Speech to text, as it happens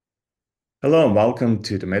Hello and welcome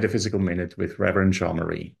to the Metaphysical Minute with Reverend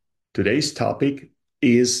Jean-Marie. Today's topic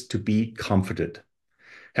is to be comforted.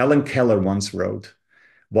 Helen Keller once wrote,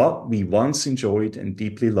 "What we once enjoyed and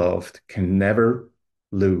deeply loved can never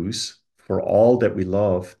lose, for all that we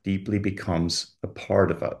love deeply becomes a part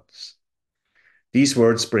of us." These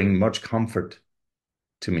words bring much comfort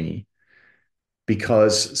to me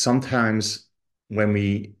because sometimes when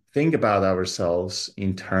we think about ourselves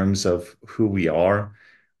in terms of who we are,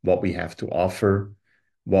 what we have to offer,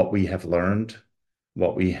 what we have learned,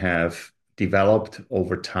 what we have developed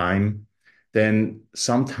over time, then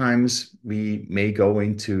sometimes we may go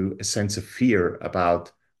into a sense of fear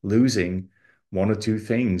about losing one or two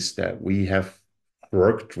things that we have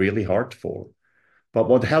worked really hard for. But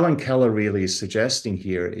what Helen Keller really is suggesting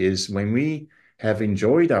here is when we have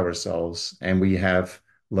enjoyed ourselves and we have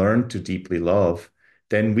learned to deeply love,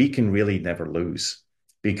 then we can really never lose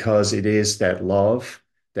because it is that love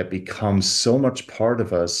that becomes so much part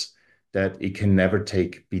of us that it can never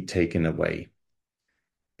be taken away.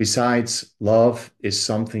 Besides, love is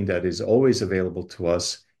something that is always available to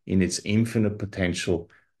us in its infinite potential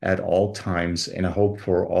at all times. And I hope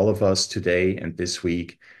for all of us today and this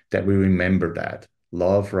week that we remember that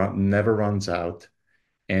never runs out,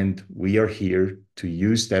 and we are here to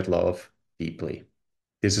use that love deeply.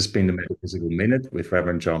 This has been the Metaphysical Minute with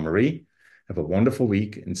Reverend Jean Marie. Have a wonderful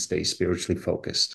week and stay spiritually focused.